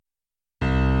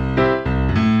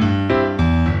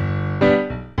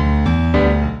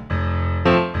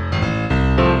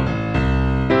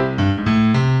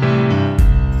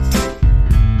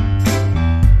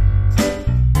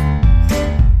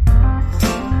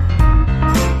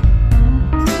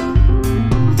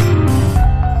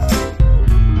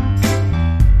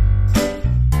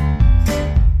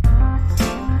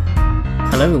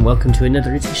and welcome to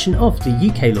another edition of the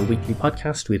UK Law Weekly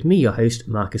podcast with me, your host,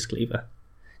 Marcus Cleaver.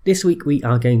 This week we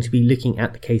are going to be looking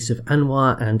at the case of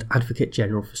Anwar and Advocate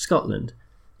General for Scotland.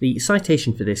 The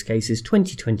citation for this case is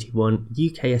 2021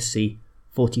 UKSC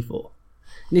 44.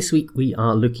 This week we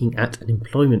are looking at an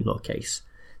employment law case.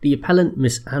 The appellant,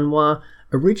 Miss Anwar,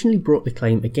 originally brought the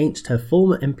claim against her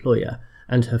former employer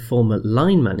and her former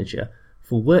line manager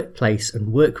for workplace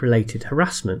and work-related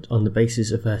harassment on the basis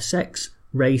of her sex,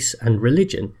 race and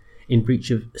religion in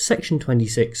breach of Section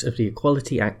 26 of the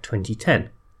Equality Act 2010.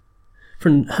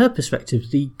 From her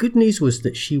perspective, the good news was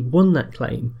that she won that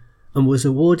claim and was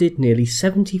awarded nearly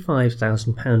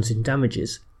 £75,000 in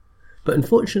damages, but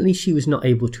unfortunately she was not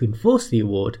able to enforce the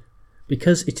award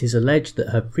because it is alleged that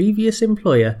her previous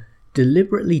employer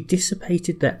deliberately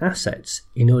dissipated their assets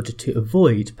in order to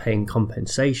avoid paying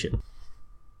compensation.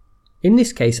 In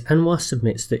this case, Anwar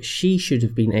submits that she should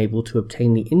have been able to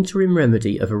obtain the interim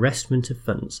remedy of arrestment of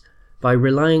funds by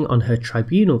relying on her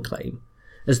tribunal claim,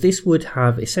 as this would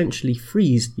have essentially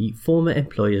freezed the former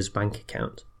employer's bank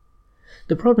account.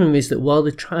 The problem is that while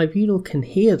the tribunal can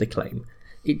hear the claim,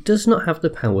 it does not have the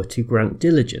power to grant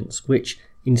diligence, which,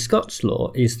 in Scots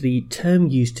law, is the term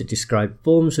used to describe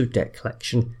forms of debt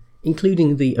collection,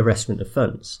 including the arrestment of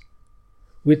funds.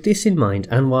 With this in mind,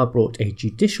 Anwar brought a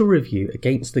judicial review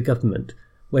against the government,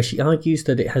 where she argues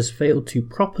that it has failed to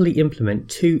properly implement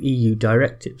two EU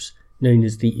directives, known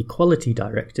as the Equality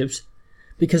Directives,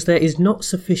 because there is not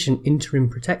sufficient interim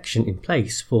protection in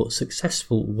place for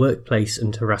successful workplace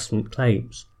and harassment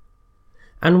claims.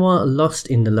 Anwar lost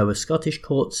in the lower Scottish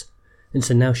courts, and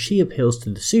so now she appeals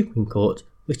to the Supreme Court,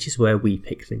 which is where we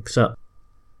pick things up.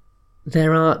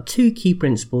 There are two key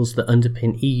principles that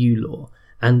underpin EU law,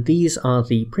 and these are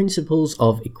the principles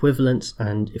of equivalence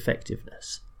and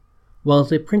effectiveness. While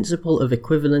the principle of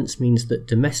equivalence means that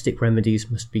domestic remedies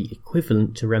must be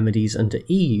equivalent to remedies under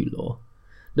EU law,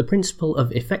 the principle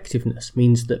of effectiveness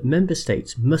means that member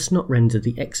states must not render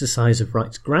the exercise of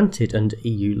rights granted under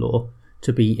EU law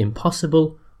to be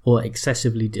impossible or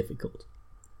excessively difficult.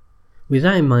 With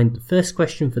that in mind, the first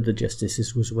question for the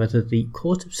justices was whether the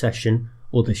Court of Session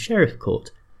or the Sheriff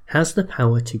Court has the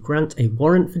power to grant a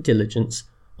warrant for diligence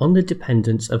on the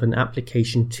dependence of an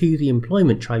application to the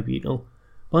Employment Tribunal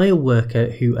by a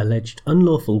worker who alleged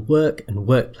unlawful work and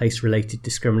workplace-related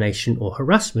discrimination or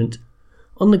harassment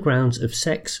on the grounds of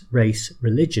sex, race,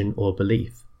 religion or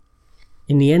belief.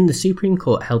 In the end, the Supreme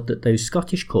Court held that those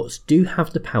Scottish courts do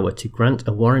have the power to grant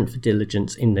a warrant for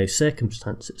diligence in those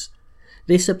circumstances.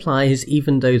 This applies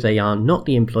even though they are not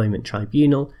the Employment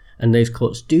Tribunal, and those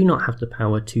courts do not have the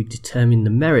power to determine the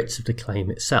merits of the claim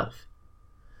itself.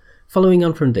 Following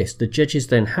on from this, the judges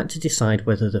then had to decide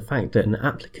whether the fact that an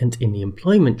applicant in the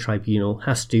Employment Tribunal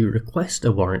has to request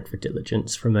a warrant for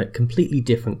diligence from a completely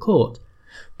different court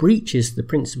breaches the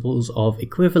principles of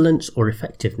equivalence or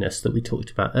effectiveness that we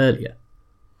talked about earlier.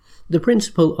 The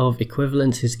principle of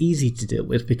equivalence is easy to deal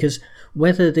with because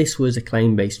whether this was a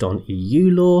claim based on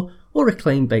EU law or a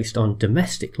claim based on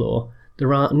domestic law,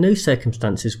 there are no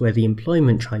circumstances where the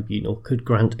Employment Tribunal could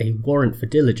grant a warrant for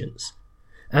diligence.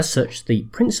 As such, the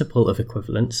principle of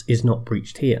equivalence is not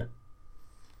breached here.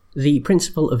 The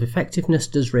principle of effectiveness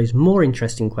does raise more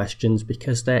interesting questions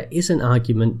because there is an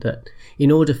argument that in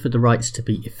order for the rights to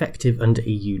be effective under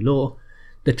EU law,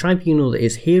 the tribunal that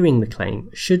is hearing the claim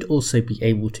should also be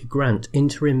able to grant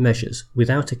interim measures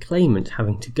without a claimant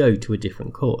having to go to a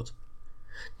different court.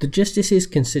 The justices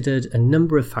considered a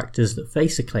number of factors that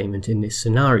face a claimant in this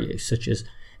scenario, such as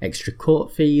extra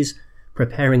court fees,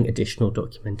 preparing additional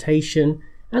documentation,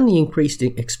 and the increased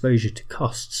exposure to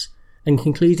costs, and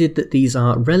concluded that these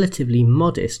are relatively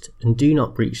modest and do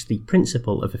not breach the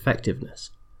principle of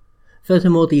effectiveness.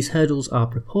 Furthermore, these hurdles are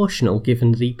proportional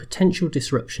given the potential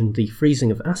disruption the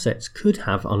freezing of assets could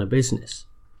have on a business.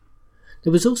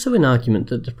 There was also an argument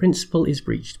that the principle is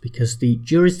breached because the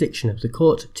jurisdiction of the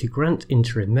court to grant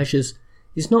interim measures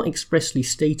is not expressly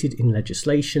stated in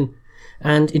legislation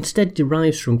and instead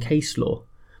derives from case law,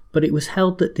 but it was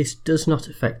held that this does not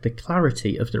affect the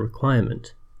clarity of the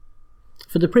requirement.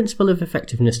 For the principle of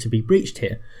effectiveness to be breached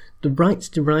here, the rights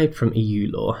derived from EU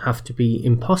law have to be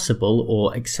impossible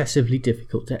or excessively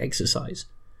difficult to exercise,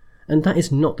 and that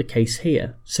is not the case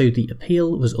here, so the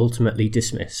appeal was ultimately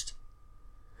dismissed.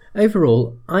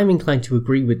 Overall, I'm inclined to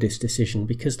agree with this decision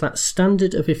because that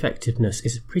standard of effectiveness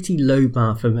is a pretty low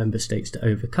bar for member states to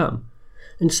overcome,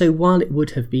 and so while it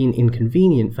would have been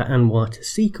inconvenient for Anwar to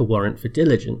seek a warrant for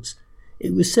diligence,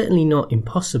 it was certainly not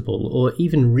impossible or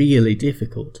even really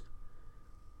difficult.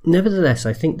 Nevertheless,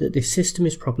 I think that this system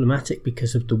is problematic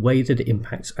because of the way that it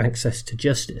impacts access to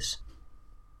justice.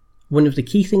 One of the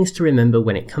key things to remember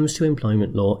when it comes to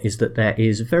employment law is that there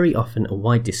is very often a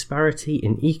wide disparity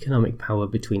in economic power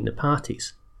between the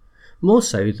parties, more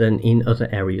so than in other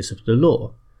areas of the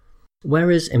law.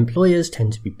 Whereas employers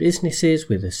tend to be businesses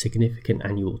with a significant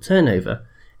annual turnover,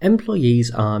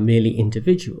 employees are merely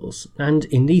individuals, and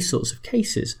in these sorts of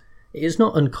cases, it is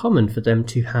not uncommon for them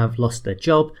to have lost their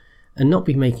job and not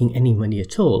be making any money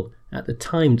at all at the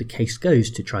time the case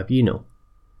goes to tribunal.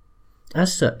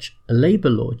 As such, a labour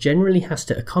law generally has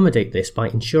to accommodate this by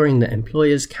ensuring that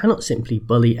employers cannot simply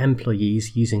bully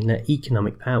employees using their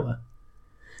economic power.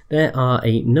 There are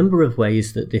a number of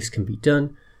ways that this can be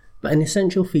done, but an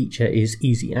essential feature is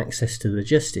easy access to the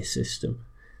justice system.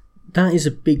 That is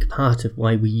a big part of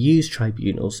why we use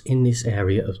tribunals in this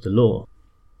area of the law.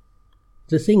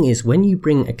 The thing is, when you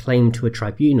bring a claim to a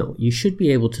tribunal, you should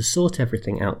be able to sort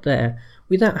everything out there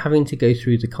without having to go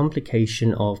through the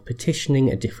complication of petitioning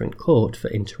a different court for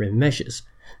interim measures,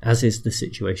 as is the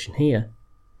situation here.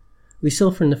 We saw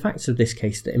from the facts of this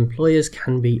case that employers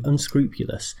can be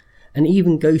unscrupulous and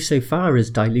even go so far as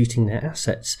diluting their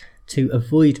assets to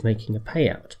avoid making a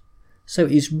payout. So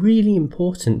it is really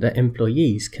important that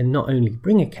employees can not only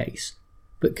bring a case,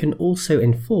 but can also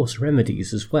enforce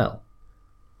remedies as well.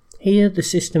 Here the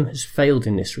system has failed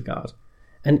in this regard,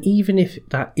 and even if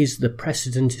that is the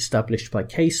precedent established by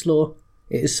case law,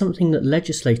 it is something that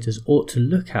legislators ought to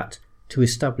look at to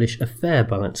establish a fair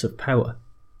balance of power.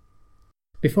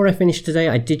 Before I finish today,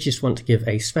 I did just want to give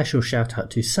a special shout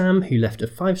out to Sam, who left a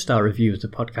 5-star review of the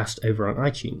podcast over on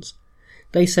iTunes.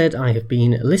 They said, "I have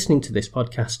been listening to this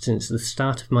podcast since the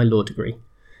start of my law degree,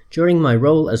 during my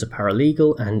role as a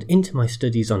paralegal and into my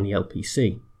studies on the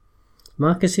LPC.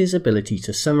 Marcus's ability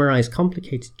to summarise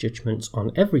complicated judgments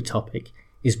on every topic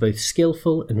is both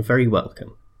skillful and very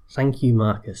welcome. Thank you,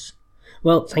 Marcus."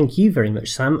 Well, thank you very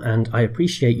much, Sam, and I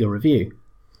appreciate your review.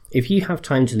 If you have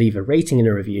time to leave a rating and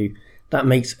a review, that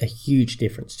makes a huge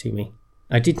difference to me.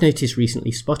 I did notice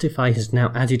recently Spotify has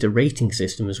now added a rating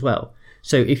system as well,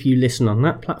 so if you listen on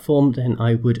that platform, then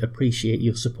I would appreciate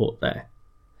your support there.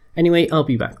 Anyway, I'll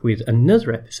be back with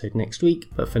another episode next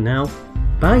week, but for now,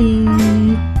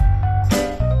 bye!